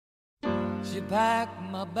She packed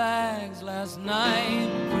my bags last night,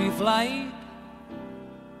 pre-flight.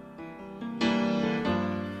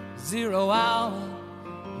 0 hour,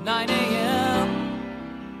 9 a.m.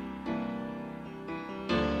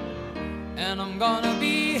 And I'm gonna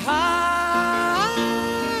be high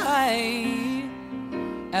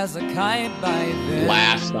as a kite by then.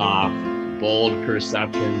 Blast off. Bold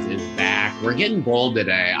Perceptions is back. We're getting bold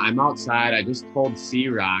today. I'm outside. I just told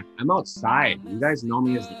C-Roc I'm outside. You guys know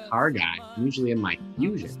me as the car guy. I'm usually in my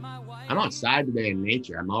Fusion. I'm outside today in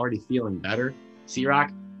nature. I'm already feeling better.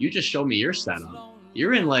 C-Roc, you just showed me your setup.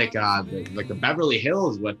 You're in like the Beverly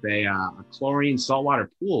Hills with a chlorine saltwater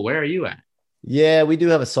pool. Where are you at? Yeah, we do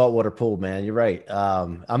have a saltwater pool, man. You're right.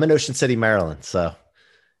 I'm in Ocean City, Maryland. So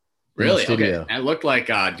really? Okay. It looked like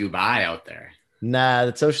Dubai out there. Nah,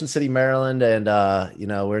 it's Ocean City, Maryland. And,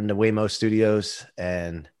 we're in the Waymo studios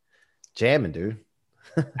and jamming, dude.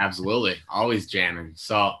 Absolutely. Always jamming.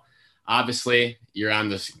 So obviously you're on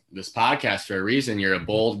this podcast for a reason. You're a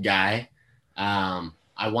bold guy.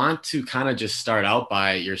 I want to kind of just start out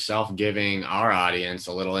by yourself giving our audience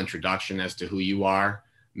a little introduction as to who you are,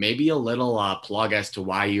 maybe a little plug as to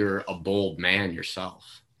why you're a bold man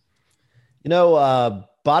yourself.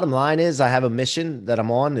 Bottom line is I have a mission that I'm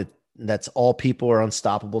on that's all people are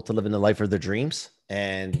unstoppable to live in the life of their dreams.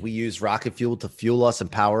 And we use rocket fuel to fuel us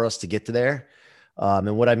and power us to get to there.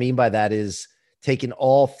 And what I mean by that is taking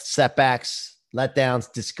all setbacks,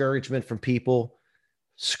 letdowns, discouragement from people,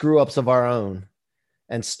 screw ups of our own,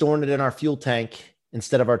 and storing it in our fuel tank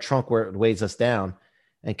instead of our trunk where it weighs us down,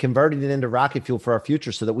 and converting it into rocket fuel for our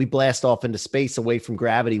future so that we blast off into space away from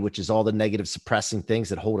gravity, which is all the negative suppressing things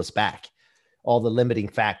that hold us back. All the limiting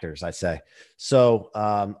factors, I say. So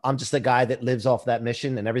I'm just a guy that lives off that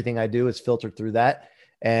mission, and everything I do is filtered through that.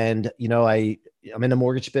 And, I'm in the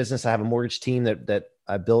mortgage business. I have a mortgage team that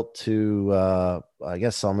I built to, I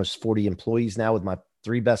guess, almost 40 employees now with my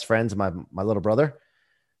 3 best friends and my little brother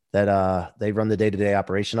that they run the day-to-day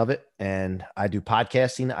operation of it. And I do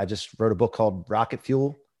podcasting. I just wrote a book called Rocket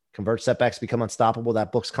Fuel, Convert Setbacks, Become Unstoppable.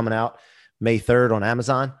 That book's coming out May 3rd on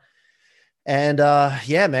Amazon. And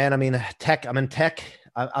yeah, man, I mean, tech, I'm in tech.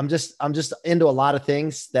 I'm just into a lot of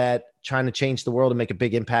things that trying to change the world and make a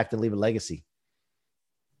big impact and leave a legacy.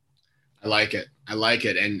 I like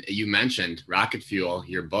it. And you mentioned Rocket Fuel,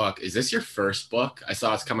 your book. Is this your first book? I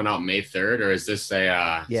saw it's coming out May 3rd, or is this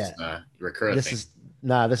a recurrent thing?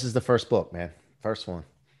 This is the first book, man. First one.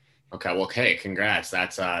 Okay. Well, hey, congrats.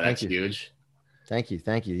 That's huge. Thank you.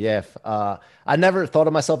 Yeah. I never thought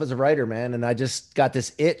of myself as a writer, man. And I just got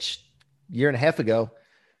this itch year and a half ago.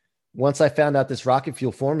 Once I found out this rocket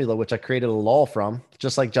fuel formula, which I created a law from,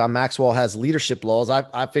 just like John Maxwell has leadership laws,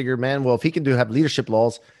 I figured, man, well, if he can have leadership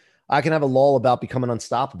laws, I can have a law about becoming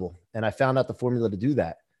unstoppable. And I found out the formula to do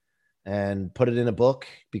that and put it in a book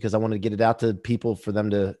because I wanted to get it out to people for them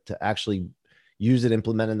to actually use it,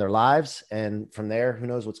 implement in their lives. And from there, who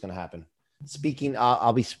knows what's going to happen. Speaking,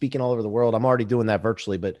 I'll be speaking all over the world. I'm already doing that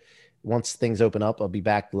virtually, but once things open up, I'll be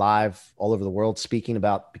back live all over the world speaking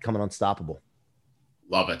about becoming unstoppable.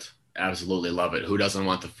 Love it. Absolutely love it. Who doesn't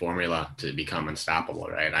want the formula to become unstoppable,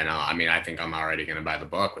 right? I know. I mean, I think I'm already going to buy the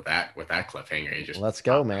book with that cliffhanger. Let's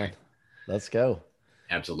go, man. Let's go.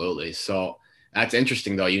 Absolutely. So that's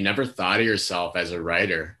interesting, though. You never thought of yourself as a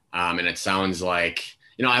writer. And it sounds like,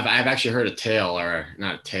 I've actually heard a tale, or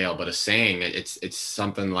not a tale, but a saying. It's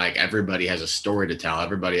something like everybody has a story to tell.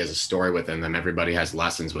 Everybody has a story within them. Everybody has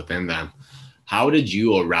lessons within them. How did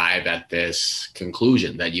you arrive at this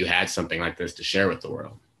conclusion that you had something like this to share with the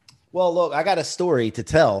world? Well, look, I got a story to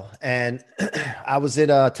tell. And I was at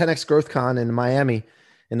 10X GrowthCon in Miami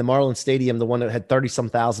in the Marlins Stadium, the one that had 30-some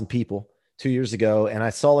thousand people 2 years ago. And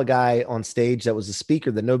I saw a guy on stage that was a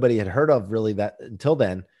speaker that nobody had heard of really that until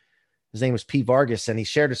then. His name was Pete Vargas, and he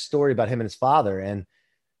shared a story about him and his father. And,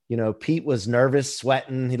 Pete was nervous,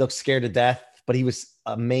 sweating. He looked scared to death, but he was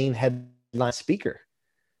a main headline speaker.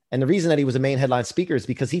 And the reason that he was a main headline speaker is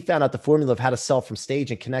because he found out the formula of how to sell from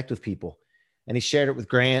stage and connect with people. And he shared it with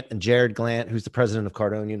Grant and Jared Glant, who's the president of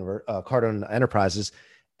Cardone Enterprises.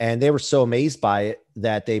 And they were so amazed by it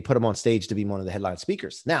that they put him on stage to be one of the headline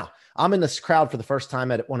speakers. Now, I'm in this crowd for the first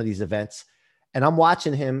time at one of these events, and I'm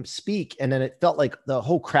watching him speak. And then it felt like the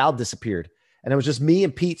whole crowd disappeared. And it was just me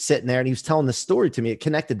and Pete sitting there, and he was telling this story to me. It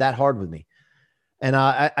connected that hard with me. And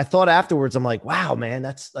I thought afterwards, I'm like, wow, man,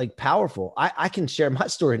 that's like powerful. I can share my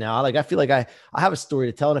story now. Like, I feel like I have a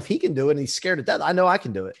story to tell. And if he can do it and he's scared to death, I know I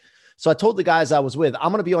can do it. So I told the guys I was with,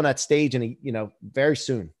 I'm going to be on that stage and very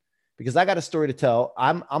soon, because I got a story to tell.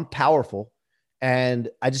 I'm powerful, and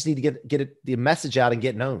I just need to get the message out and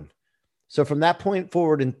get known. So from that point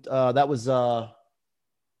forward, and that was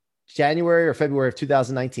January or February of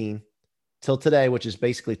 2019, till today, which is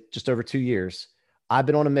basically just over 2 years, I've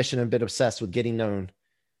been on a mission and been obsessed with getting known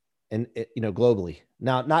and, globally.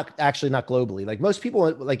 Now, not globally. Like most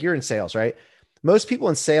people, like you're in sales, right? Most people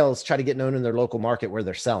in sales try to get known in their local market where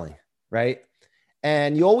they're selling, right?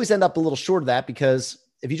 And you always end up a little short of that, because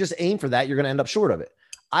if you just aim for that, you're going to end up short of it.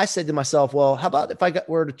 I said to myself, well, how about if I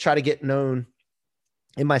were to try to get known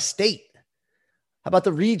in my state? How about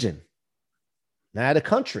the region? Now, the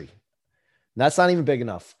country. That's not even big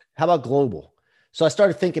enough. How about global? So I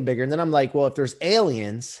started thinking bigger. And then I'm like, well, if there's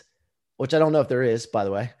aliens, which I don't know if there is, by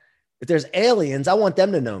the way, if there's aliens, I want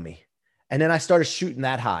them to know me. And then I started shooting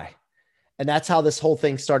that high. And that's how this whole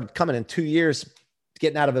thing started coming. In 2 years,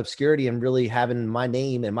 getting out of obscurity and really having my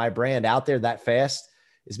name and my brand out there that fast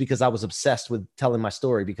is because I was obsessed with telling my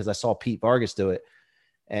story, because I saw Pete Vargas do it.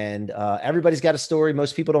 And everybody's got a story.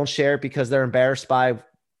 Most people don't share it because they're embarrassed by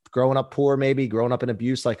growing up poor, maybe growing up in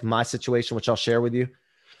abuse, like my situation, which I'll share with you.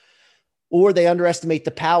 Or they underestimate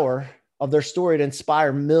the power of their story to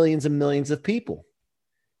inspire millions and millions of people,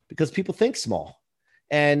 because people think small.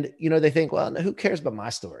 And, they think, well, who cares about my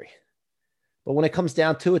story? But when it comes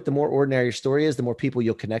down to it, the more ordinary your story is, the more people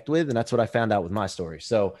you'll connect with. And that's what I found out with my story.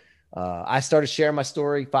 So I started sharing my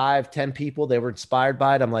story, 5, 10 people, they were inspired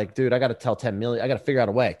by it. I'm like, dude, I got to tell 10 million. I got to figure out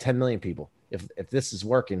a way, 10 million people, if this is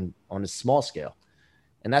working on a small scale.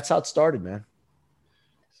 And that's how it started, man.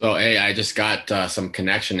 So, hey, I just got some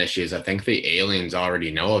connection issues. I think the aliens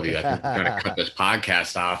already know of you. I think we're going to cut this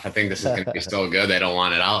podcast off. I think this is going to be so good. They don't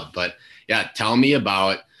want it out. But yeah, tell me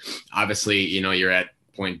about, obviously, you're at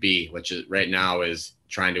point B, which is right now is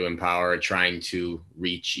trying to empower, trying to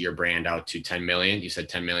reach your brand out to 10 million. You said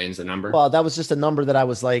 10 million is the number? Well, that was just a number that I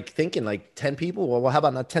was like thinking, like 10 people. Well, how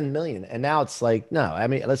about not 10 million? And now it's like, no, I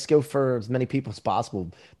mean, let's go for as many people as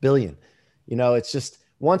possible. Billion. It's just,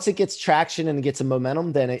 once it gets traction and it gets a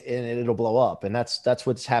momentum, then it'll blow up. And that's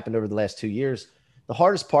what's happened over the last 2 years. The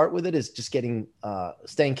hardest part with it is just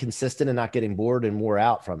staying consistent and not getting bored and wore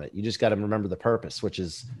out from it. You just got to remember the purpose, which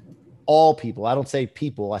is all people. I don't say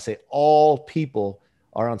people, I say all people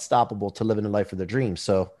are unstoppable to living the life of their dreams.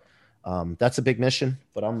 So that's a big mission,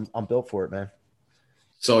 but I'm built for it, man.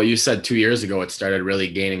 So you said 2 years ago, it started really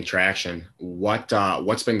gaining traction.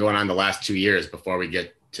 What's been going on the last 2 years before we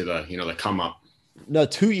get to the come up? No,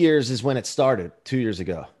 2 years is when it started 2 years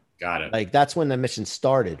ago. Got it. Like that's when the mission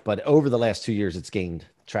started, but over the last 2 years, it's gained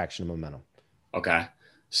traction and momentum. Okay.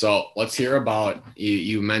 So let's hear about,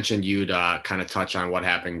 you mentioned you'd kind of touch on what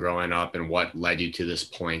happened growing up and what led you to this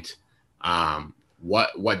point.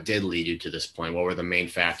 What did lead you to this point? What were the main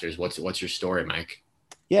factors? What's your story, Mike?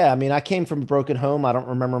 Yeah, I mean, I came from a broken home. I don't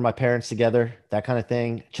remember my parents together, that kind of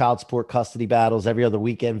thing. Child support, custody battles, every other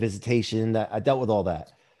weekend visitation. I dealt with all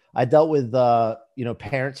that. I dealt with,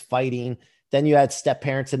 parents fighting. Then you add step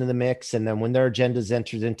parents into the mix. And then when their agendas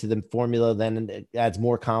entered into the formula, then it adds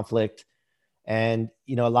more conflict. And,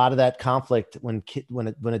 a lot of that conflict when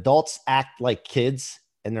adults act like kids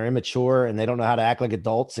and they're immature and they don't know how to act like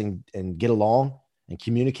adults and get along and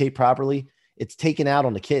communicate properly, it's taken out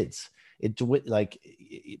on the kids.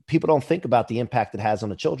 People don't think about the impact it has on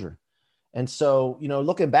the children. And so,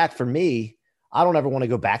 looking back for me, I don't ever want to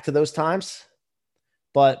go back to those times.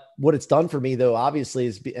 But what it's done for me, though,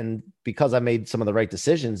 obviously, and because I made some of the right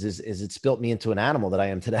decisions, is it's built me into an animal that I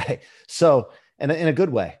am today. So, and in a good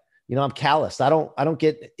way, I'm calloused. I don't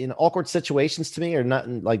get in awkward situations. To me, are not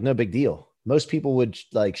like no big deal. Most people would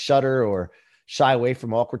like shudder or shy away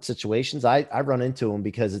from awkward situations. I run into them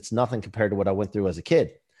because it's nothing compared to what I went through as a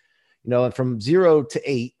kid. And from 0 to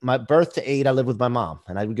 8, my birth to 8, I lived with my mom,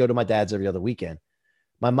 and I would go to my dad's every other weekend.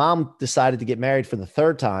 My mom decided to get married for the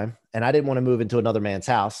 3rd time, and I didn't want to move into another man's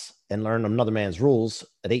house and learn another man's rules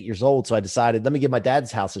at 8 years old. So I decided, let me give my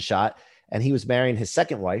dad's house a shot. And he was marrying his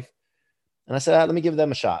second wife. And I said, let me give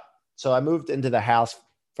them a shot. So I moved into the house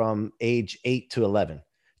from age 8 to 11.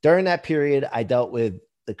 During that period, I dealt with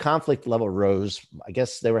the conflict level rose. I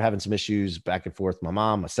guess they were having some issues back and forth. My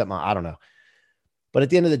mom, my stepmom, I don't know. But at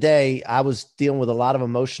the end of the day, I was dealing with a lot of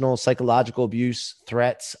emotional, psychological abuse,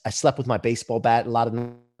 threats. I slept with my baseball bat a lot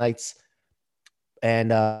of nights,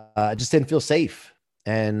 and I just didn't feel safe.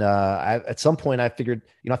 And at some point I figured,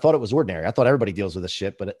 I thought it was ordinary. I thought everybody deals with this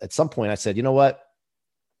shit. But at some point I said, you know what?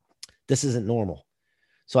 This isn't normal.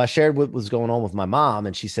 So I shared what was going on with my mom,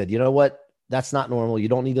 and she said, you know what? That's not normal. You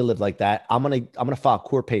don't need to live like that. I'm going to file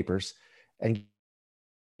court papers, and you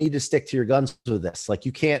need to stick to your guns with this. Like,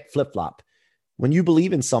 you can't flip flop. When you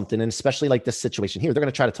believe in something, and especially like this situation here, they're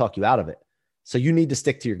going to try to talk you out of it. So you need to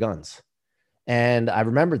stick to your guns. And I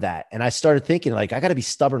remember that. And I started thinking, like, I got to be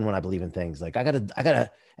stubborn when I believe in things. Like I gotta,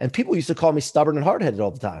 and people used to call me stubborn and hard-headed all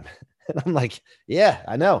the time. And I'm like, yeah,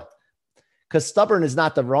 I know. because stubborn is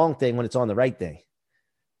not the wrong thing when it's on the right thing,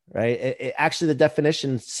 right? Actually, the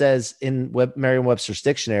definition says in Merriam-Webster's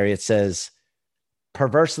dictionary, it says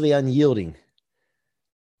perversely unyielding.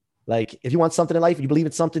 Like if you want something in life, you believe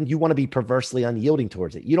in something, you want to be perversely unyielding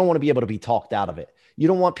towards it. You don't want to be able to be talked out of it. You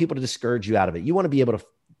don't want people to discourage you out of it. You want to be able to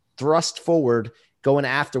thrust forward, going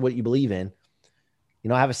after what you believe in. You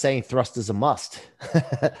know, I have a saying, thrust is a must,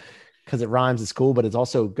 because it rhymes. It's cool, but it's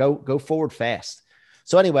also go forward fast.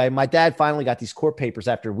 So anyway, my dad finally got these court papers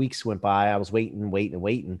after weeks went by. I was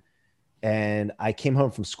waiting. And I came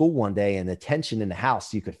home from school one day, and the tension in the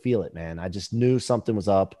house, you could feel it, man. I just knew something was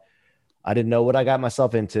up. I didn't know what I got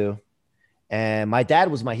myself into. And my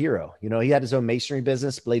dad was my hero. You know, he had his own masonry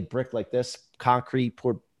business, laid brick like this, concrete,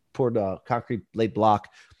 poured concrete, laid block,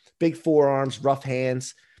 big forearms, rough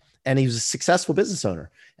hands. And he was a successful business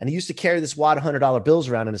owner. And he used to carry this wad of $100 bills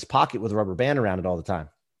around in his pocket with a rubber band around it all the time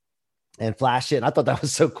and flash it. And I thought that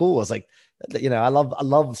was so cool. I was like, you know, I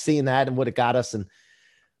love seeing that and what it got us.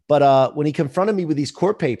 But when he confronted me with these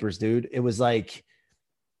court papers, dude, it was like,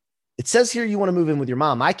 it says here you want to move in with your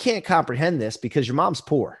mom. I can't comprehend this because your mom's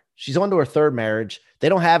poor. She's on to her third marriage. They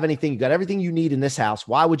don't have anything. You got everything you need in this house.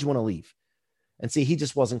 Why would you want to leave? And see, he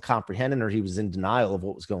just wasn't comprehending, or he was in denial of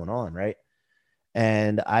what was going on, right?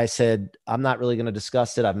 And I said, I'm not really going to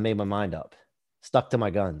discuss it. I've made my mind up, stuck to my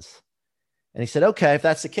guns. And he said, okay, if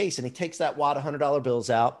that's the case. And he takes that wad of $100 bills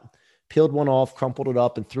out, peeled one off, crumpled it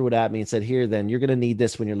up, and threw it at me and said, here, then you're going to need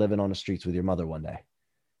this when you're living on the streets with your mother one day.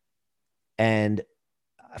 And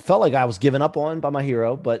I felt like I was given up on by my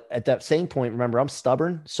hero. But at that same point, remember, I'm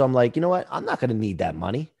stubborn. So I'm like, you know what? I'm not going to need that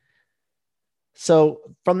money. So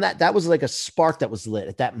from that was like a spark that was lit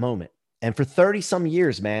at that moment. And for 30 some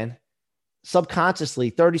years, man, subconsciously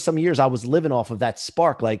 30 some years, I was living off of that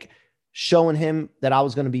spark, like showing him that I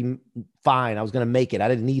was going to be fine. I was going to make it. I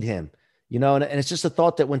didn't need him, you know? And it's just a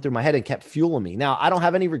thought that went through my head and kept fueling me. Now I don't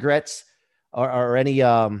have any regrets or any,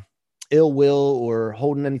 ill will or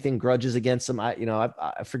holding anything grudges against him.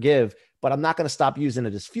 I forgive, but I'm not going to stop using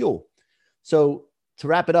it as fuel. So to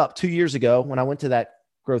wrap it up, 2 years ago, when I went to that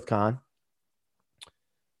growth con,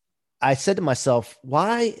 I said to myself,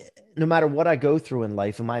 why, no matter what I go through in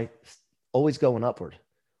life, am I always going upward?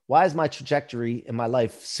 Why is my trajectory in my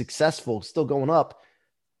life successful, still going up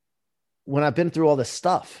when I've been through all this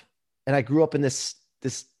stuff? And I grew up in this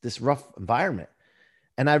rough environment.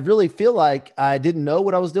 And I really feel like I didn't know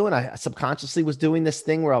what I was doing. I subconsciously was doing this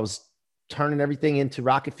thing where I was turning everything into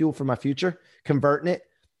rocket fuel for my future, converting it.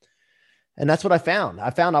 And that's what I found.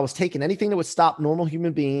 I was taking anything that would stop normal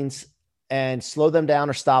human beings and slow them down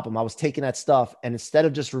or stop them. I was taking that stuff, and instead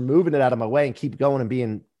of just removing it out of my way and keep going and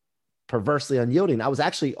being perversely unyielding, I was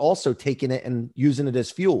actually also taking it and using it as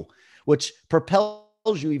fuel, which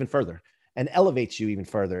propels you even further and elevates you even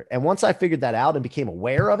further. And once I figured that out and became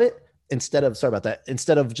aware of it, instead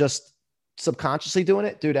of just subconsciously doing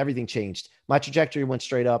it, dude, everything changed. My trajectory went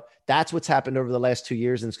straight up. That's what's happened over the last 2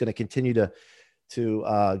 years. And it's going to continue to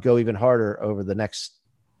go even harder over the next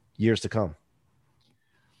years to come.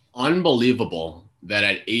 Unbelievable that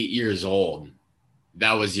at 8 years old,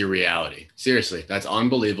 that was your reality. Seriously, that's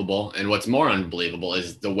unbelievable. And what's more unbelievable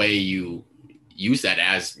is the way you use that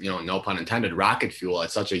as, you know, no pun intended, rocket fuel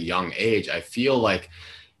at such a young age. I feel like,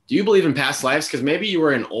 do you believe in past lives? Because maybe you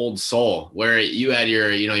were an old soul where you had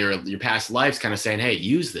your past lives kind of saying, hey,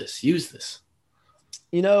 use this.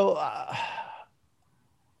 You know,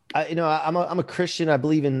 I'm a Christian. I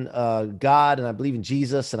believe in God, and I believe in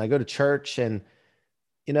Jesus, and I go to church. And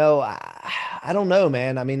you know, I don't know,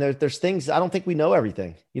 man. I mean, there's things, I don't think we know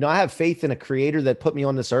everything. You know, I have faith in a creator that put me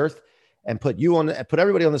on this earth and put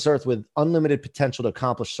everybody on this earth with unlimited potential to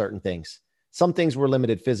accomplish certain things. Some things were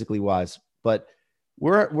limited physically wise, but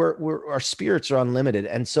our spirits are unlimited.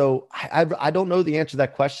 And so I don't know the answer to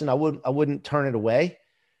that question. I wouldn't turn it away.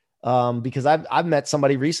 Because I've met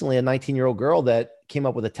somebody recently, a 19-year-old girl that came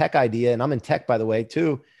up with a tech idea, and I'm in tech, by the way,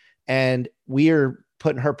 too. And we're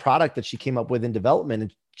putting her product that she came up with in development.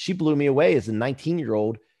 And she blew me away as a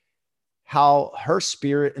 19-year-old, how her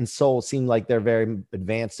spirit and soul seem like they're very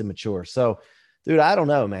advanced and mature. So, dude, I don't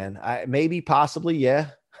know, man. Maybe, possibly. Yeah.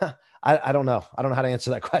 I don't know. I don't know how to answer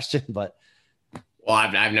that question, but. Well,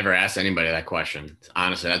 I've never asked anybody that question.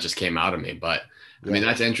 Honestly, that just came out of me, but I mean,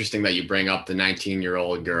 that's interesting that you bring up the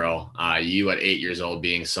 19-year-old girl, you at 8 years old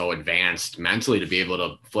being so advanced mentally to be able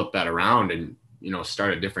to flip that around and, you know,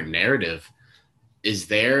 start a different narrative.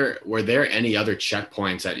 Were there any other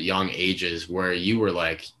checkpoints at young ages where you were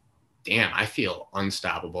like, damn, I feel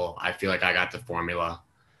unstoppable. I feel like I got the formula.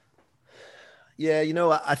 Yeah. You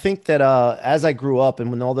know, I think that as I grew up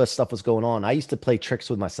and when all this stuff was going on, I used to play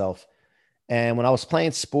tricks with myself. And when I was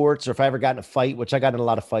playing sports, or if I ever got in a fight, which I got in a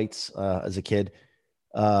lot of fights as a kid,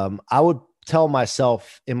 I would tell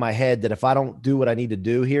myself in my head that if I don't do what I need to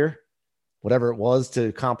do here, whatever it was to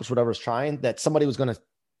accomplish whatever I was trying, that somebody was going to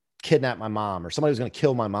kidnap my mom or somebody was going to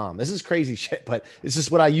kill my mom. This is crazy shit, but it's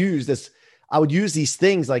just what I use. I would use these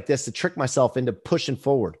things like this to trick myself into pushing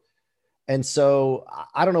forward. And so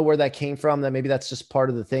I don't know where that came from. That maybe that's just part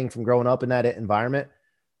of the thing from growing up in that environment.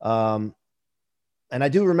 And I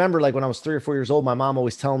do remember, like, when I was 3 or 4 years old, my mom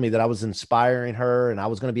always telling me that I was inspiring her and I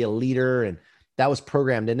was going to be a leader. And that was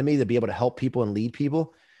programmed into me to be able to help people and lead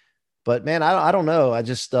people. But man, I don't know. I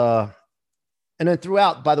just, and then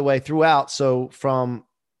throughout. So from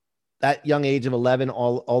that young age of 11,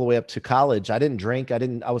 all the way up to college, I didn't drink.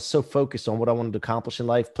 I was so focused on what I wanted to accomplish in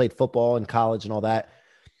life, played football in college and all that.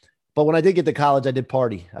 But when I did get to college, I did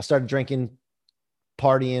party. I started drinking,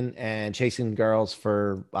 partying, and chasing girls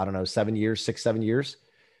for, I don't know, 6, 7 years,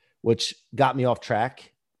 which got me off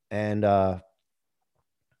track. And, but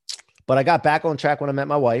I got back on track when I met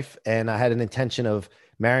my wife, and I had an intention of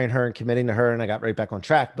marrying her and committing to her. And I got right back on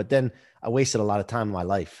track. But then I wasted a lot of time in my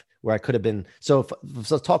life where I could have been. So if I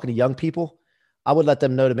was talking to young people, I would let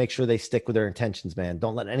them know to make sure they stick with their intentions, man.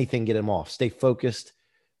 Don't let anything get them off. Stay focused,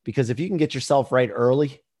 because if you can get yourself right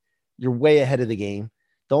early, you're way ahead of the game.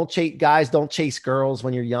 Don't chase girls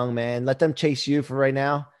when you're young, man. Let them chase you for right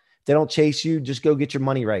now. If they don't chase you, just go get your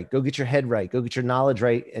money right. Go get your head right. Go get your knowledge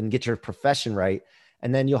right and get your profession right.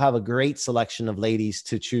 And then you'll have a great selection of ladies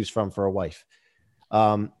to choose from for a wife.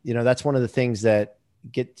 That's one of the things that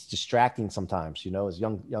gets distracting sometimes, as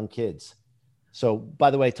young kids. So, by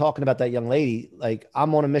the way, talking about that young lady, like,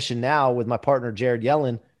 I'm on a mission now with my partner, Jared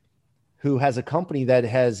Yellen, who has a company that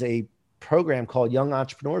has a program called Young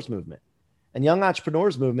Entrepreneurs Movement. And Young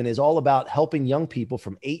Entrepreneurs Movement is all about helping young people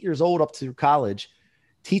from 8 years old up to college,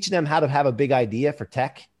 teaching them how to have a big idea for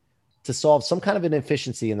tech to solve some kind of an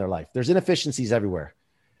inefficiency in their life. There's inefficiencies everywhere.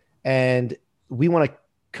 And we want to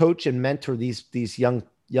coach and mentor these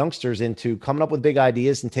youngsters into coming up with big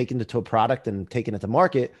ideas and taking it to a product and taking it to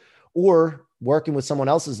market, or working with someone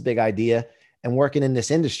else's big idea and working in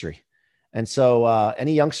this industry. And so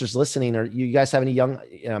any youngsters listening, or you guys have any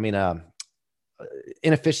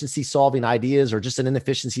inefficiency solving ideas, or just an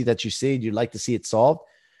inefficiency that you see, you'd like to see it solved,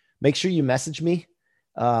 make sure you message me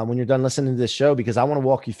when you're done listening to this show, because I want to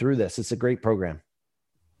walk you through this. It's a great program.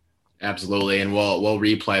 Absolutely. And we'll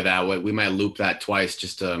replay that. We might loop that twice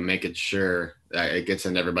just to make it sure that it gets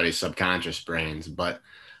into everybody's subconscious brains. But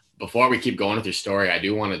before we keep going with your story, I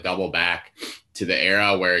do want to double back to the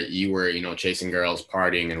era where you were, chasing girls,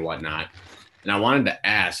 partying and whatnot. And I wanted to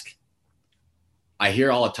ask, I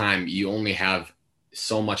hear all the time, you only have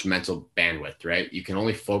so much mental bandwidth, right? You can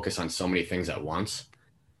only focus on so many things at once.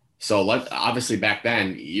 So obviously back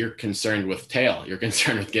then you're concerned with tail, you're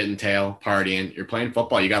concerned with getting tail, partying, you're playing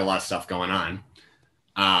football, you got a lot of stuff going on.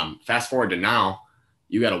 Fast forward to now,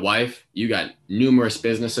 you got a wife, you got numerous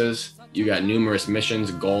businesses, you got numerous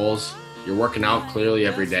missions, goals, you're working out clearly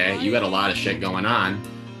every day, you got a lot of shit going on.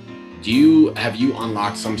 Have you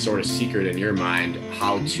unlocked some sort of secret in your mind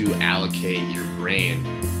how to allocate your brain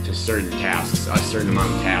to certain tasks, a certain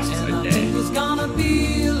amount of tasks a day? It's gonna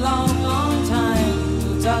be a long, long time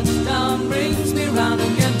till touchdown brings me round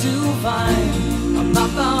again to find I'm not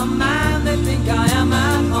the man they think I am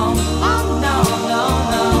at home. Oh no, no,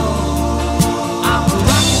 no, I'm a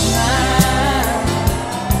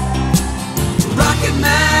rocket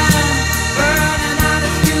man, burning out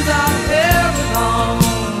his fuse out here at home.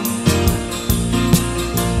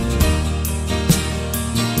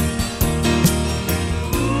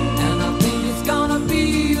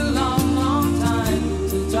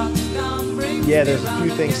 Yeah, there's a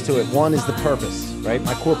few things to it. One is the purpose, right?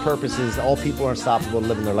 My core purpose is all people are unstoppable and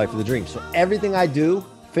living their life of the dream. So everything I do,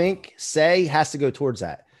 think, say has to go towards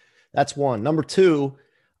that. That's one. Number two,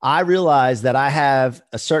 I realize that I have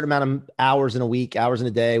a certain amount of hours in a week, hours in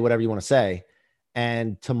a day, whatever you want to say.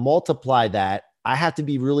 And to multiply that, I have to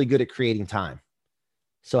be really good at creating time.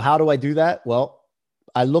 So how do I do that? Well,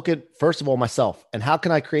 I look at, first of all, myself, and how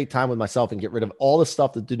can I create time with myself and get rid of all the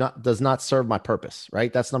stuff that does not serve my purpose,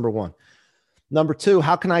 right? That's number one. Number two,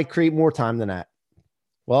 how can I create more time than that?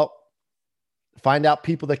 Well, find out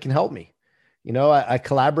people that can help me. I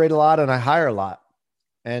collaborate a lot and I hire a lot,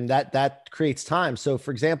 and that creates time. So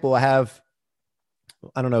for example, I have,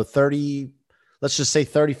 30, let's just say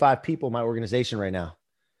 35 people in my organization right now,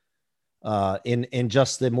 in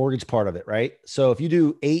just the mortgage part of it. Right. So if you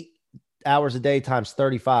do 8 hours a day times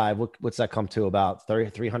 35, what's that come to? About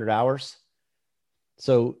 300 hours.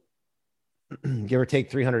 So give or take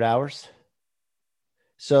 300 hours.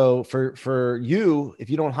 So for you,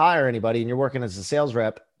 if you don't hire anybody and you're working as a sales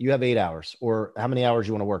rep, you have 8 hours or how many hours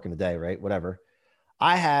you want to work in a day, right? Whatever.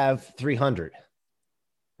 I have 300,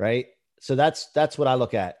 right? So that's what I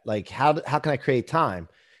look at. Like how can I create time?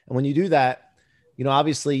 And when you do that,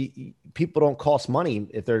 obviously people don't cost money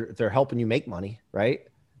if they're helping you make money, right?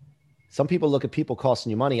 Some people look at people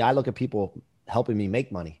costing you money. I look at people helping me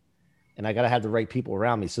make money, and I got to have the right people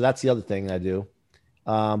around me. So that's the other thing I do.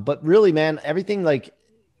 But really, man, everything, like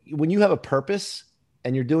when you have a purpose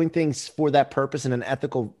and you're doing things for that purpose in an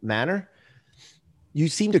ethical manner, you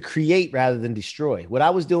seem to create rather than destroy. What I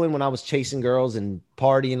was doing when I was chasing girls and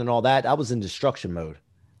partying and all that, I was in destruction mode.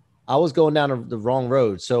 I was going down the wrong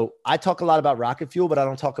road. So I talk a lot about rocket fuel, but I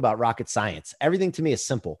don't talk about rocket science. Everything to me is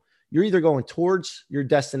simple. You're either going towards your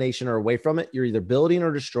destination or away from it. You're either building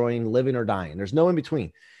or destroying, living or dying. There's no in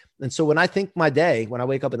between. And so when I think my day, when I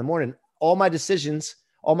wake up in the morning, all my decisions,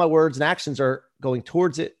 all my words and actions are going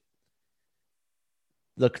towards it,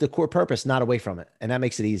 the core purpose, not away from it. And that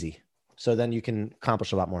makes it easy. So then you can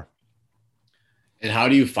accomplish a lot more. And how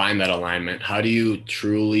do you find that alignment? How do you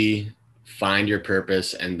truly find your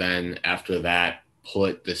purpose? And then after that,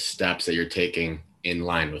 put the steps that you're taking in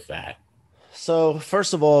line with that? So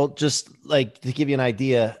first of all, just like to give you an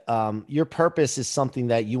idea, your purpose is something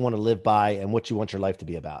that you want to live by and what you want your life to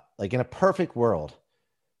be about. Like in a perfect world,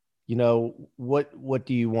 what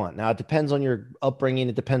do you want? Now it depends on your upbringing.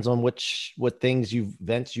 It depends on what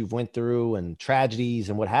events you've went through and tragedies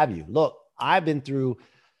and what have you. Look, I've been through,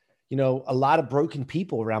 a lot of broken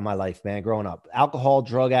people around my life, man, growing up. Alcohol,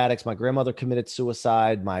 drug addicts. My grandmother committed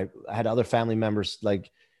suicide. I had other family members, like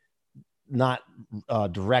not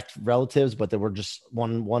direct relatives, but they were just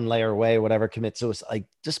one layer away or whatever, commit suicide. Like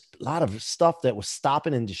just a lot of stuff that was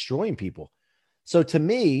stopping and destroying people. So to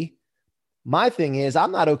me, my thing is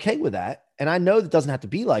I'm not okay with that. And I know that doesn't have to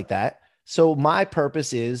be like that. So my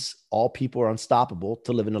purpose is all people are unstoppable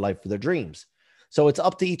to live in the life of their dreams. So it's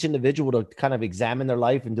up to each individual to kind of examine their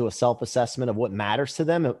life and do a self-assessment of what matters to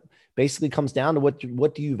them. It basically comes down to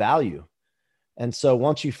what do you value? And so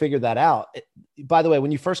once you figure that out, by the way,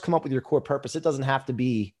 when you first come up with your core purpose, it doesn't have to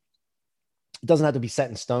be set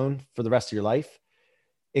in stone for the rest of your life.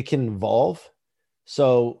 It can evolve.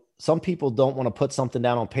 So some people don't want to put something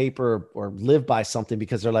down on paper or live by something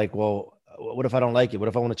because they're like, well, what if I don't like it? What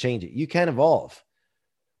if I want to change it? You can evolve,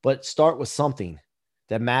 but start with something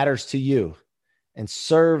that matters to you and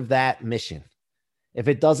serve that mission. If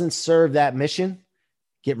it doesn't serve that mission,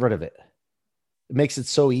 get rid of it. It makes it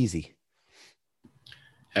so easy.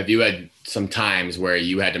 Have you had some times where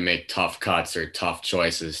you had to make tough cuts or tough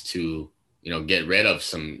choices to, get rid of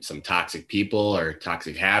some toxic people or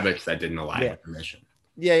toxic habits that didn't align with the mission?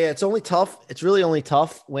 Yeah. It's only tough. It's really only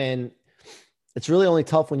tough when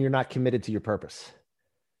you're not committed to your purpose.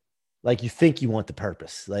 Like you think you want the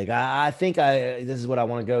purpose. Like I think this is what I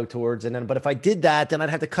want to go towards. And then, but if I did that, then I'd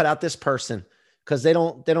have to cut out this person because they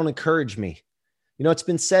don't encourage me. It's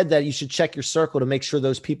been said that you should check your circle to make sure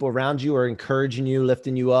those people around you are encouraging you,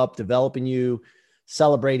 lifting you up, developing you,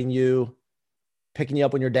 celebrating you, picking you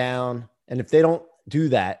up when you're down. And if they don't do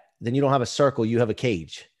that, then you don't have a circle, you have a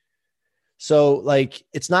cage. So like,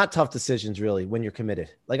 it's not tough decisions really when you're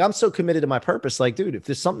committed. Like I'm so committed to my purpose. Like, dude, if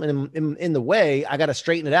there's something in the way, I got to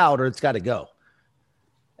straighten it out or it's got to go.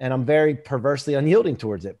 And I'm very perversely unyielding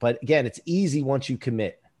towards it. But again, it's easy once you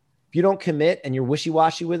commit. If you don't commit and you're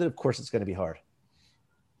wishy-washy with it, of course it's going to be hard.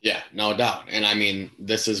 Yeah, no doubt. And I mean,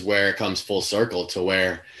 this is where it comes full circle to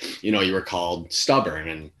where, you were called stubborn,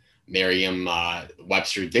 and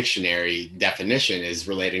Merriam-Webster dictionary definition is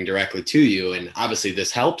relating directly to you. And obviously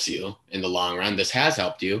this helps you in the long run. This has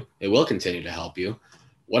helped you. It will continue to help you.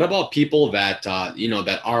 What about people that,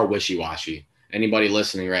 that are wishy-washy? Anybody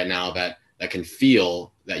listening right now that can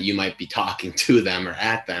feel that you might be talking to them or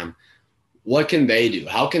at them? What can they do?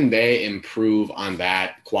 How can they improve on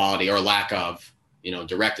that quality or lack of,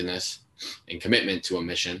 directness and commitment to a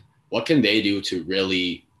mission? What can they do to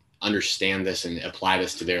really understand this and apply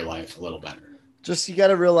this to their life a little better? Just, you got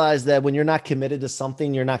to realize that when you're not committed to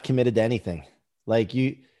something, you're not committed to anything. Like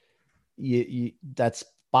you that's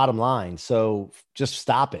bottom line. So just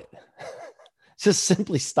stop it. Just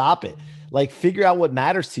simply stop it. Like figure out what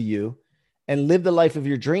matters to you and live the life of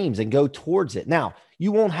your dreams and go towards it. Now,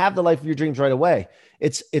 you won't have the life of your dreams right away.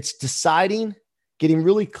 It's deciding, getting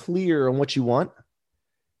really clear on what you want,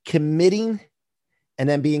 committing, and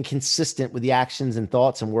then being consistent with the actions and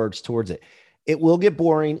thoughts and words towards it. It will get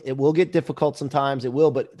boring. It will get difficult sometimes. It will,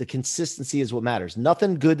 but the consistency is what matters.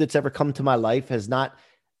 Nothing good that's ever come to my life has not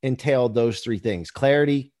entailed those three things: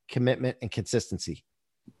 clarity, commitment, and consistency.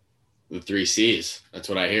 The 3 C's. That's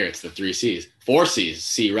what I hear. It's the 3 C's. 4 C's,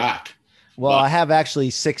 C-Roc. Well, I have actually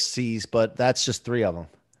 6 C's, but that's just 3 of them.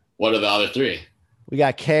 What are the other 3? We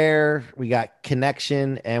got care, we got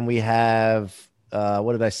connection, and we have,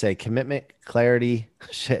 what did I say? Commitment, clarity.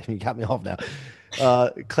 Shit, you got me off now.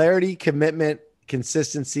 Clarity, commitment,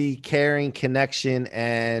 consistency, caring, connection,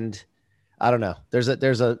 and I don't know. There's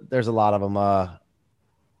a lot of them. I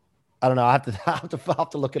don't know. I have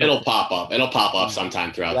to look it up. It'll pop up. It'll pop up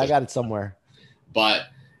sometime throughout. I got it somewhere. But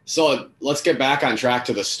so let's get back on track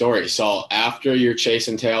to the story. So after you're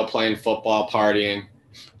chasing tail, playing football, partying,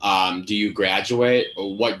 do you graduate,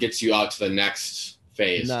 or what gets you out to the next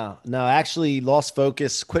phase? No, actually lost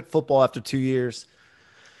focus, quit football after 2 years.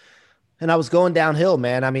 And I was going downhill,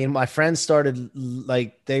 man. I mean, my friends started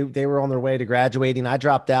like they were on their way to graduating. I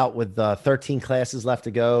dropped out with 13 classes left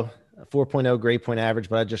to go, 4.0 grade point average,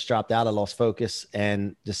 but I just dropped out. I lost focus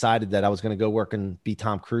and decided that I was going to go work and be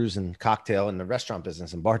Tom Cruise and cocktail in the restaurant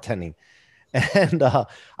business and bartending. And I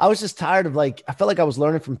was just tired of I felt like I was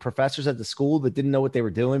learning from professors at the school that didn't know what they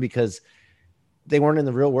were doing because they weren't in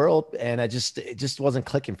the real world. And it just wasn't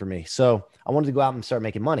clicking for me. So I wanted to go out and start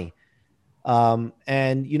making money. And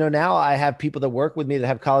now I have people that work with me that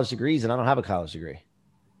have college degrees and I don't have a college degree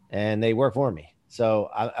and they work for me. So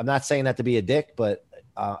I'm not saying that to be a dick, but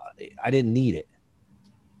I didn't need it.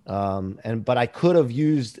 But I could have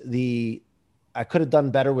done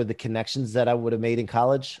better with the connections that I would have made in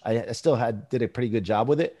college. I still did a pretty good job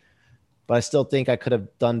with it, but I still think I could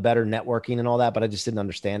have done better networking and all that, but I just didn't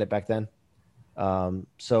understand it back then.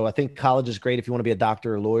 So I think college is great if you want to be a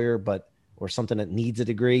doctor or lawyer, or something that needs a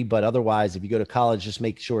degree. But otherwise, if you go to college, just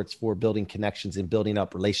make sure it's for building connections and building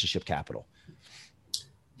up relationship capital.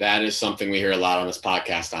 That is something we hear a lot on this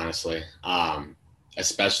podcast, honestly.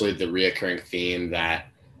 Especially the reoccurring theme that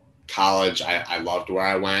college, I loved where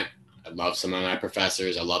I went. I love some of my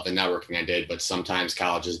professors. I love the networking I did, but sometimes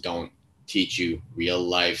colleges don't teach you real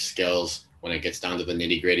life skills when it gets down to the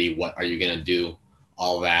nitty gritty. What are you going to do?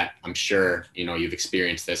 All that. I'm sure, you've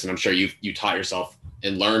experienced this, and I'm sure you taught yourself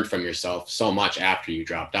and learned from yourself so much after you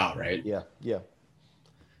dropped out, right? Yeah. Yeah.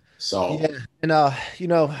 So, yeah. And,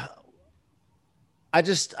 I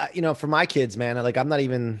just, for my kids, man, I'm not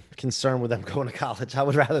even concerned with them going to college. I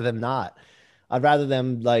would rather them not. I'd rather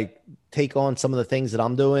them take on some of the things that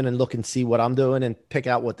I'm doing and look and see what I'm doing and pick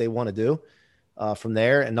out what they want to do from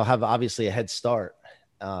there. And they'll have obviously a head start.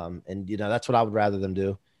 And that's what I would rather them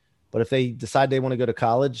do. But if they decide they want to go to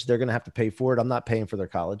college, they're going to have to pay for it. I'm not paying for their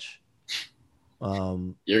college.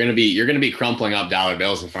 You're going to be crumpling up dollar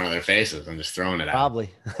bills in front of their faces and just throwing it out. Probably.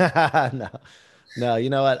 No, you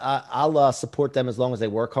know what? I'll support them as long as they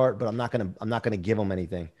work hard, but I'm not going to give them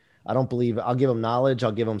anything. I don't believe I'll give them knowledge.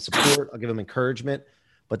 I'll give them support. I'll give them encouragement,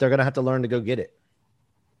 but they're going to have to learn to go get it.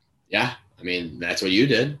 Yeah. I mean, that's what you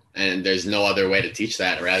did. And there's no other way to teach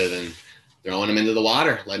that rather than throwing them into the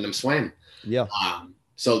water, letting them swim. Yeah.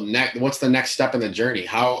 So what's the next step in the journey?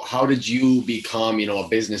 How did you become, a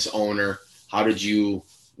business owner? How did you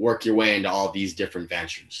work your way into all these different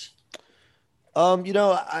ventures?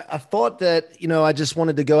 I thought that, I just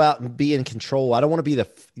wanted to go out and be in control. I don't want to be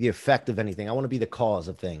the effect of anything. I want to be the cause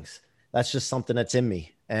of things. That's just something that's in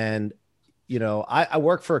me. And, I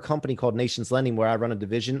work for a company called Nations Lending where I run a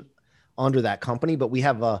division under that company, but we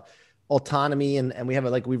have autonomy and we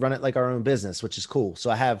have we run it like our own business, which is cool. So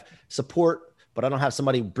I have support, but I don't have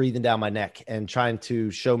somebody breathing down my neck and trying to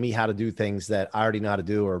show me how to do things that I already know how to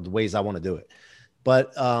do or the ways I want to do it.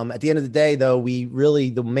 But at the end of the day, though,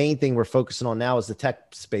 the main thing we're focusing on now is the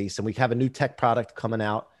tech space. And we have a new tech product coming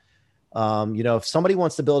out. If somebody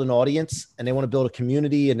wants to build an audience and they want to build a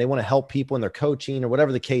community and they want to help people in their coaching or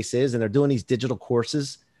whatever the case is, and they're doing these digital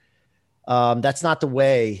courses, that's not the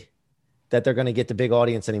way that they're going to get the big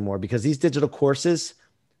audience anymore, because these digital courses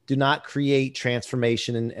do not create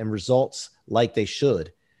transformation and results like they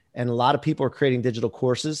should. And a lot of people are creating digital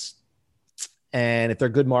courses. And if they're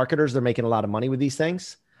good marketers, they're making a lot of money with these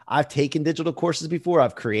things. I've taken digital courses before.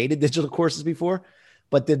 I've created digital courses before,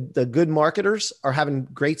 but the good marketers are having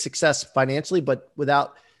great success financially, but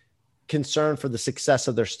without concern for the success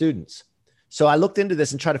of their students. So I looked into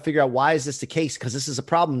this and tried to figure out, why is this the case? Because this is a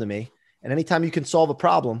problem to me. And anytime you can solve a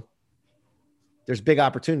problem, there's big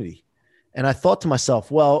opportunity. And I thought to myself,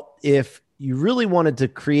 well, if you really wanted to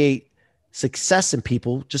create success in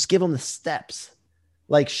people, just give them the steps.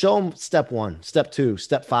 Show them step 1, step 2,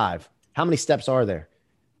 step 5. How many steps are there?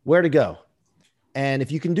 Where to go? And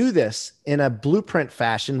if you can do this in a blueprint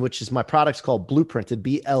fashion, which is my product's called Blueprinted,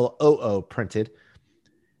 BLOO printed.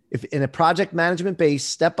 If in a project management based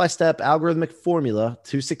step-by-step algorithmic formula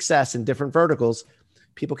to success in different verticals,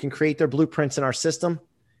 people can create their blueprints in our system.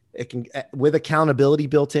 It can, with accountability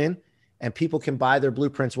built in, and people can buy their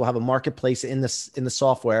blueprints. We'll have a marketplace in the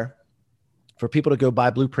software, for people to go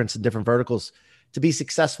buy blueprints in different verticals to be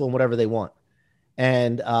successful in whatever they want.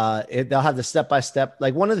 And they'll have the step-by-step.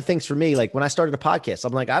 Like one of the things for me, like when I started a podcast,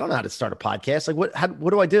 I'm like, I don't know how to start a podcast. Like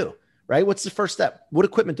what do I do? Right? What's the first step? What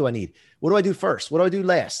equipment do I need? What do I do first? What do I do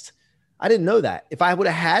last? I didn't know that. If I would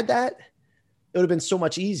have had that, it would have been so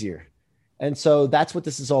much easier. And so that's what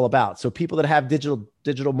this is all about. So people that have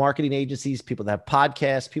digital marketing agencies, people that have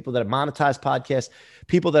podcasts, people that have monetized podcasts,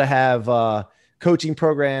 people that have coaching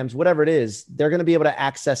programs, whatever it is, they're going to be able to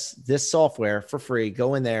access this software for free,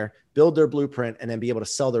 go in there, build their blueprint, and then be able to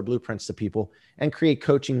sell their blueprints to people and create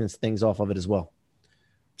coaching and things off of it as well.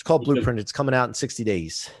 It's called Blueprint. It's coming out in 60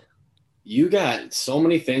 days. You got so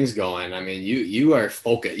many things going. I mean, you are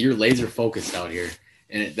focused. You're laser focused out here.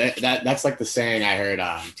 And that's like the saying I heard,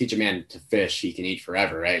 teach a man to fish, he can eat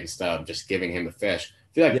forever, right? Instead of just giving him a fish.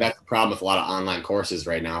 I feel like that's the problem with a lot of online courses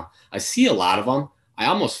right now. I see a lot of them. I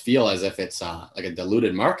almost feel as if it's like a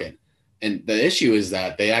diluted market. And the issue is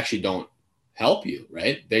that they actually don't help you,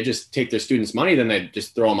 right? They just take their students' money, then they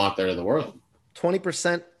just throw them out there to the world.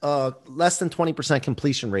 20%, less than 20%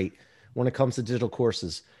 completion rate when it comes to digital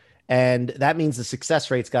courses. And that means the success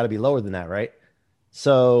rate's got to be lower than that, right?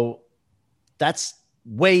 So that's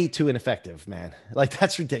way too ineffective, man. Like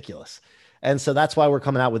that's ridiculous. And so that's why we're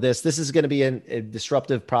coming out with this. This is going to be a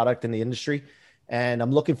disruptive product in the industry. And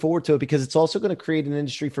I'm looking forward to it because it's also going to create an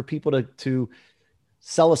industry for people to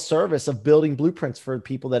sell a service of building blueprints for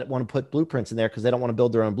people that want to put blueprints in there because they don't want to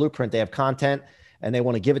build their own blueprint. They have content and they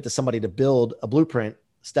want to give it to somebody to build a blueprint,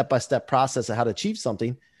 step-by-step process of how to achieve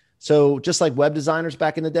something. So just like web designers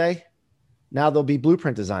back in the day, now there'll be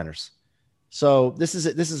blueprint designers. So this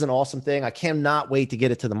is an awesome thing. I cannot wait to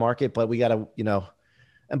get it to the market, but we got to,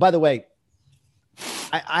 and by the way,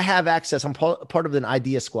 I have access. I'm part of an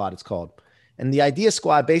idea squad, it's called. And the idea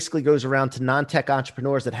squad basically goes around to non-tech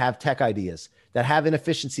entrepreneurs that have tech ideas, that have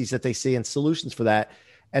inefficiencies that they see and solutions for that.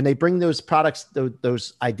 And they bring those products,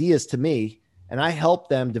 those ideas to me, and I help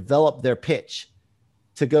them develop their pitch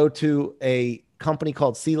to go to a company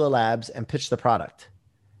called Sela Labs and pitch the product.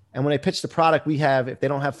 And when I pitch the product, we have, if they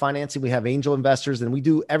don't have financing, we have angel investors, and we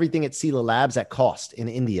do everything at Sela Labs at cost in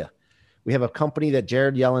India. We have a company that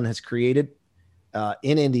Jared Yellen has created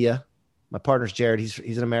in India. My partner's Jared.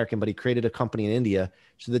 He's an American, but he created a company in India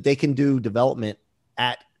so that they can do development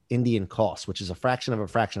at Indian cost, which is a fraction of a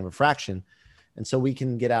fraction of a fraction. And so we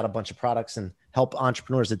can get out a bunch of products and help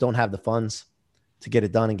entrepreneurs that don't have the funds to get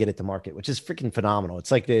it done and get it to market, which is freaking phenomenal.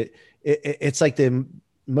 It's like the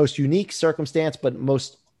most unique circumstance, but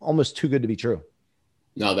almost too good to be true.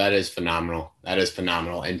 No, that is phenomenal. That is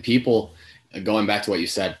phenomenal. And people, going back to what you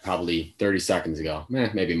said probably 30 seconds ago,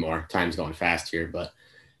 maybe more, time's going fast here, but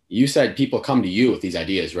you said people come to you with these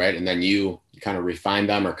ideas, right? And then you kind of refine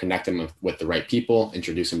them or connect them with the right people,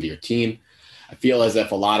 introduce them to your team. I feel as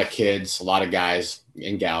if a lot of kids, a lot of guys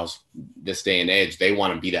and gals this day and age, they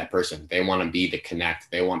want to be that person. They want to be the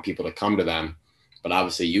connect. They want people to come to them. But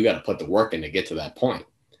obviously you got to put the work in to get to that point.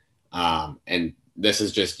 And this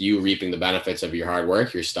is just you reaping the benefits of your hard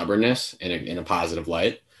work, your stubbornness in a positive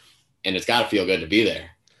light. And it's got to feel good to be there.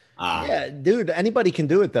 Yeah, dude, anybody can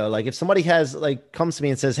do it though. Like if somebody comes to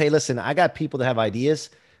me and says, hey, listen, I got people that have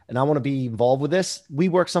ideas and I want to be involved with this. We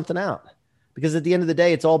work something out because at the end of the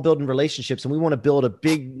day, it's all building relationships and we want to build a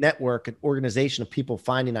big network and organization of people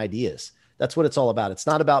finding ideas. That's what it's all about. It's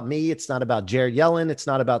not about me. It's not about Jared Yellen. It's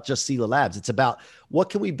not about just Sela Labs. It's about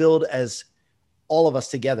what can we build as all of us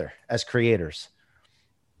together as creators.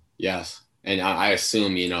 Yes. And I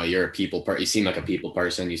assume, you're a people person. You seem like a people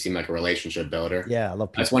person. You seem like a relationship builder. Yeah, I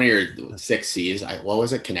love people. That's one of your 6 C's. What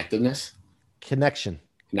was it? Connectiveness? Connection.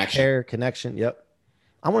 Care, connection. Yep.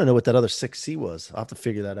 I want to know what that other 6C was. I'll have to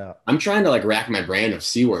figure that out. I'm trying to rack my brain of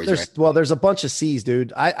C words. There's a bunch of C's,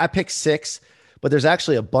 dude. I picked 6, but there's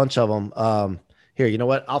actually a bunch of them. Here, you know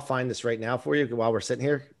what? I'll find this right now for you while we're sitting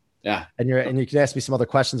here. Yeah. And you can ask me some other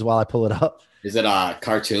questions while I pull it up. Is it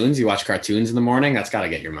cartoons? You watch cartoons in the morning? That's got to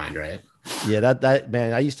get your mind right. Yeah, that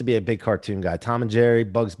man, I used to be a big cartoon guy. Tom and Jerry,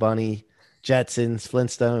 Bugs Bunny, Jetsons,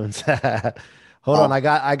 Flintstones. Hold on, I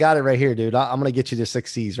got it right here, dude. I'm gonna get you the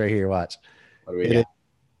 6 C's right here. Watch. What do we got?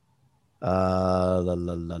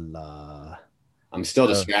 I'm still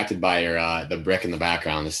distracted by your the brick in the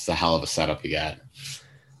background. This is a hell of a setup you got.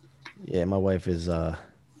 Yeah, my wife is the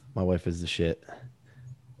shit.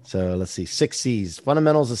 So let's see, 6 C's.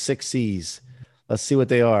 Fundamentals of 6 C's. Let's see what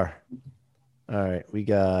they are. All right, we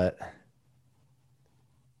got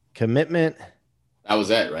commitment. That was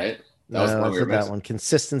it, right? That one.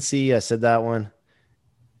 Consistency. I said that one.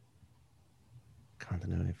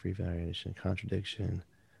 Continuity, free variation, contradiction.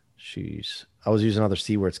 Jeez. I was using other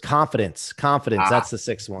C words. Confidence. That's the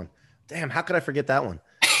 6th one. Damn, how could I forget that one?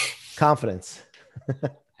 Confidence.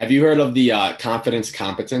 Have you heard of the confidence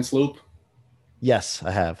competence loop? Yes, I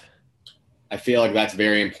have. I feel like that's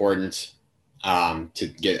very important to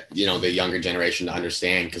get, the younger generation to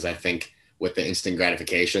understand, because I think with the instant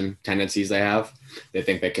gratification tendencies they have, they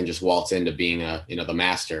think they can just waltz into being the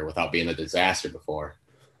master without being a disaster before.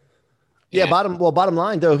 Yeah. And Bottom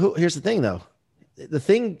line though, here's the thing though. The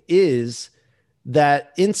thing is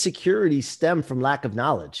that insecurities stem from lack of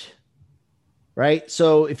knowledge, right?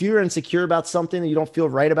 So if you're insecure about something and you don't feel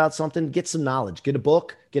right about something, get some knowledge, get a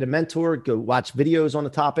book, get a mentor, go watch videos on the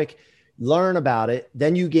topic, learn about it.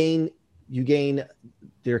 Then you gain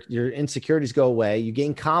your insecurities go away, you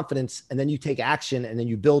gain confidence, and then you take action, and then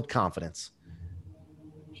you build confidence.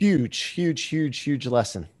 Huge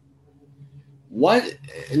lesson.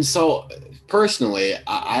 and so personally,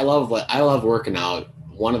 I love working out.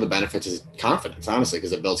 One of the benefits is confidence, honestly,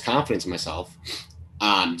 because it builds confidence in myself.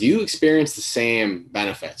 Do you experience the same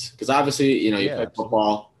benefits? Because obviously, you play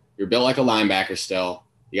football, you're built like a linebacker still,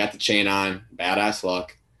 you got the chain on, badass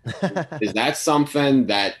look. Is that something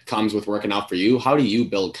that comes with working out for you? How do you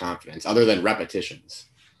build confidence other than repetitions?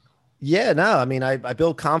 Yeah, no, I mean, I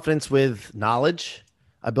build confidence with knowledge.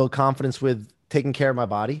 I build confidence with taking care of my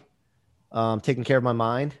body, taking care of my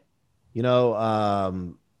mind,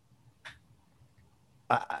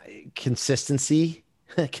 consistency,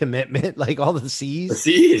 commitment, like all the C's. The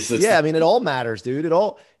C's. Yeah, I mean, it all matters, dude.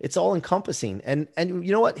 It's all encompassing. And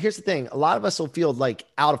you know what? Here's the thing. A lot of us will feel like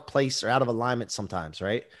out of place or out of alignment sometimes,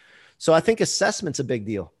 right? So I think assessment's a big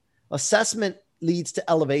deal. Assessment leads to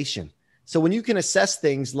elevation. So when you can assess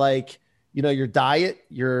things like, your diet,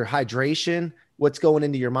 your hydration, what's going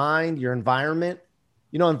into your mind, your environment,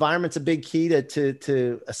 environment's a big key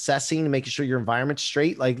to assessing and making sure your environment's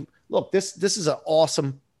straight. Like, look, this is an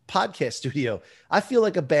awesome podcast studio. I feel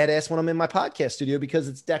like a badass when I'm in my podcast studio because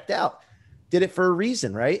it's decked out. Did it for a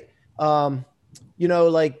reason, right?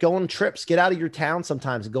 Like go on trips, get out of your town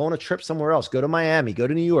sometimes, go on a trip somewhere else, go to Miami, go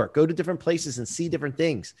to New York, go to different places and see different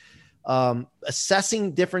things.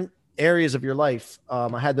 Assessing different areas of your life.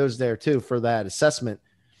 I had those there too for that assessment.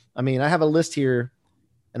 I mean, I have a list here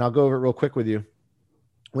and I'll go over it real quick with you.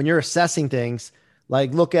 When you're assessing things,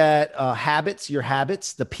 like look at your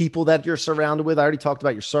habits, the people that you're surrounded with. I already talked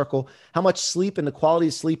about your circle, how much sleep and the quality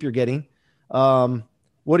of sleep you're getting.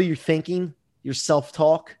 What are you thinking? Your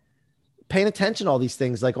self-talk, paying attention to all these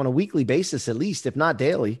things, like on a weekly basis, at least, if not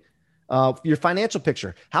daily. Your financial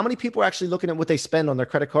picture. How many people are actually looking at what they spend on their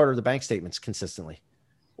credit card or the bank statements consistently?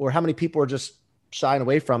 Or how many people are just shying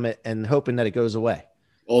away from it and hoping that it goes away?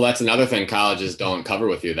 Well, that's another thing colleges don't cover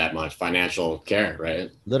with you that much, financial care, right?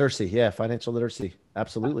 Literacy. Yeah. Financial literacy.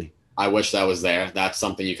 Absolutely. I wish that was there. That's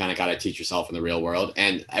something you kind of got to teach yourself in the real world.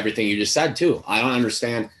 And everything you just said too. I don't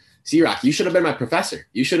understand. C-Roc, you should have been my professor.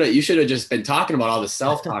 You should have just been talking about all the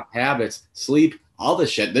self-talk, habits, sleep, all this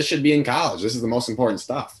shit. This should be in college. This is the most important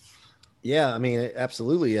stuff. Yeah, I mean,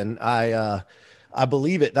 absolutely. And I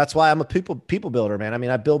believe it. That's why I'm a people builder, man. I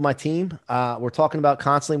mean, I build my team. We're talking about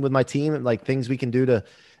constantly with my team and like things we can do to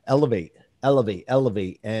elevate,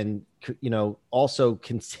 and, also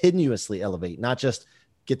continuously elevate, not just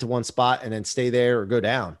get to one spot and then stay there or go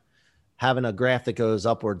down. Having a graph that goes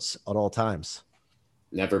upwards at all times.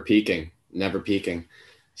 Never peaking.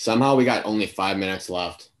 Somehow we got only 5 minutes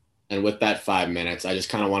left. And with that 5 minutes, I just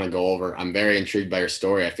kind of want to go over. I'm very intrigued by your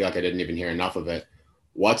story. I feel like I didn't even hear enough of it.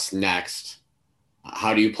 What's next?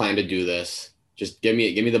 How do you plan to do this? Just give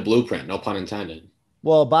me the blueprint. No pun intended.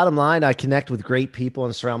 Well, bottom line, I connect with great people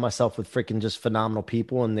and surround myself with freaking just phenomenal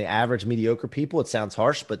people. And the average mediocre people, it sounds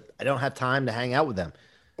harsh, but I don't have time to hang out with them.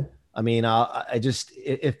 I mean, I just,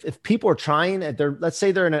 if people are trying at let's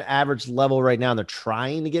say they're in an average level right now and they're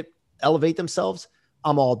trying to elevate themselves,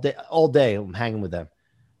 I'm all day I'm hanging with them.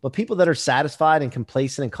 But people that are satisfied and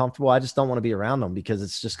complacent and comfortable, I just don't want to be around them because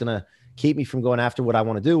it's just going to keep me from going after what I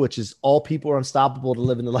want to do, which is all people are unstoppable to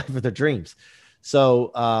live in the life of their dreams.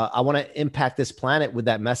 So I want to impact this planet with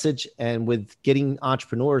that message and with getting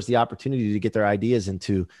entrepreneurs the opportunity to get their ideas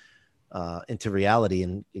into reality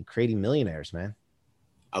and creating millionaires, man.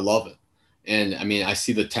 I love it. And I mean, I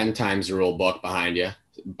see the 10 times rule book behind the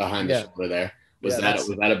shoulder there. Was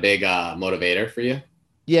that a big motivator for you?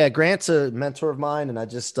 Yeah. Grant's a mentor of mine and I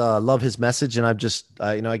just love his message. And I've just,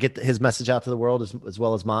 I get his message out to the world as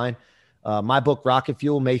well as mine. My book, Rocket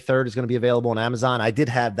Fuel, May 3rd is going to be available on Amazon. I did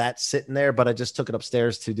have that sitting there, but I just took it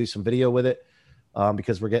upstairs to do some video with it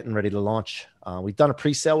because we're getting ready to launch. We've done a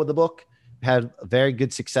pre-sale with the book, had a very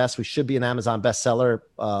good success. We should be an Amazon bestseller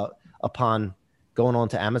upon going on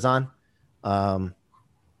to Amazon.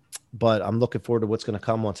 But I'm looking forward to what's going to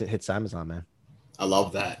come once it hits Amazon, man. I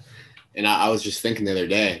love that. And I was just thinking the other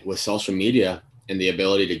day with social media and the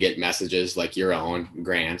ability to get messages like your own,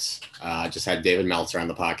 Grant's. Just had David Meltzer on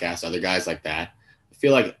the podcast, other guys like that. I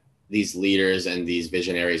feel like these leaders and these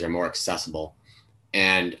visionaries are more accessible.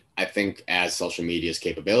 And I think as social media's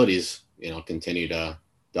capabilities, continue to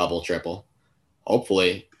double, triple,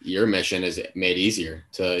 hopefully your mission is made easier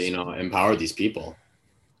to, empower these people.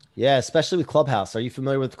 Yeah, especially with Clubhouse. Are you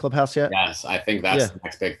familiar with Clubhouse yet? Yes, I think that's the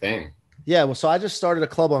next big thing. Yeah, well, so I just started a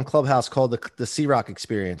club on Clubhouse called the C-Roc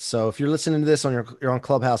Experience. So if you're listening to this you're on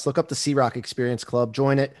Clubhouse, look up the C-Roc Experience Club,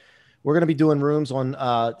 join it. We're going to be doing rooms on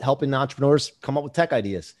helping entrepreneurs come up with tech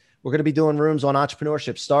ideas. We're going to be doing rooms on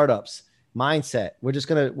entrepreneurship, startups, mindset. We're just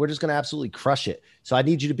gonna absolutely crush it. So I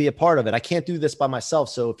need you to be a part of it. I can't do this by myself.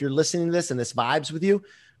 So if you're listening to this and this vibes with you,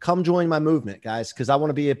 come join my movement, guys, because I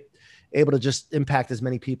want to be able to just impact as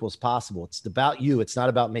many people as possible. It's about you. It's not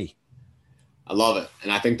about me. I love it.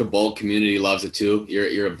 And I think the Bold community loves it too.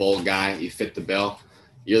 You're a Bold guy. You fit the bill.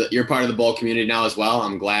 You're part of the Bold community now as well.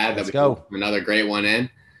 I'm glad that we got another great one in.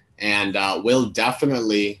 And we'll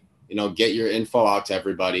definitely, get your info out to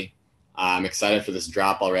everybody. I'm excited for this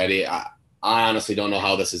drop already. I honestly don't know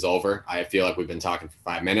how this is over. I feel like we've been talking for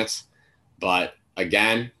 5 minutes. But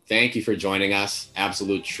again, thank you for joining us.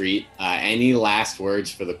 Absolute treat. Any last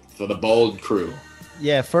words for the Bold crew?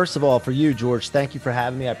 Yeah, first of all, for you, George, thank you for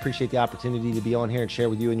having me. I appreciate the opportunity to be on here and share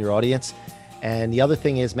with you and your audience. And the other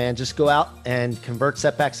thing is, man, just go out and convert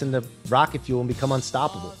setbacks into rocket fuel and become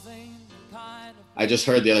unstoppable. I just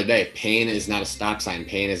heard the other day, pain is not a stop sign.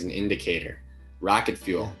 Pain is an indicator. Rocket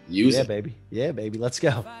fuel. Use it. Baby. Yeah, baby. Let's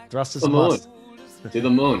go. Thrust is a must. To the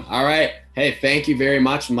moon. All right. Hey, thank you very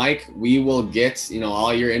much, Mike. We will get,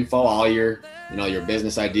 all your info, all your, your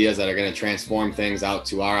business ideas that are going to transform things out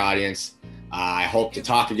to our audience. I hope to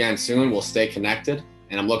talk again soon. We'll stay connected,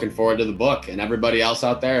 and I'm looking forward to the book. And everybody else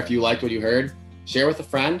out there, if you liked what you heard, share with a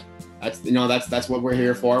friend. That's what we're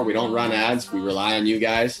here for. We don't run ads. We rely on you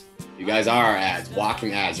guys. You guys are our ads,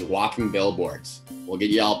 you're walking billboards. We'll get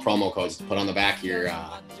you all promo codes to put on the back of your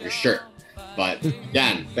shirt. But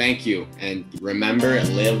again, thank you. And remember,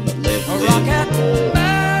 live.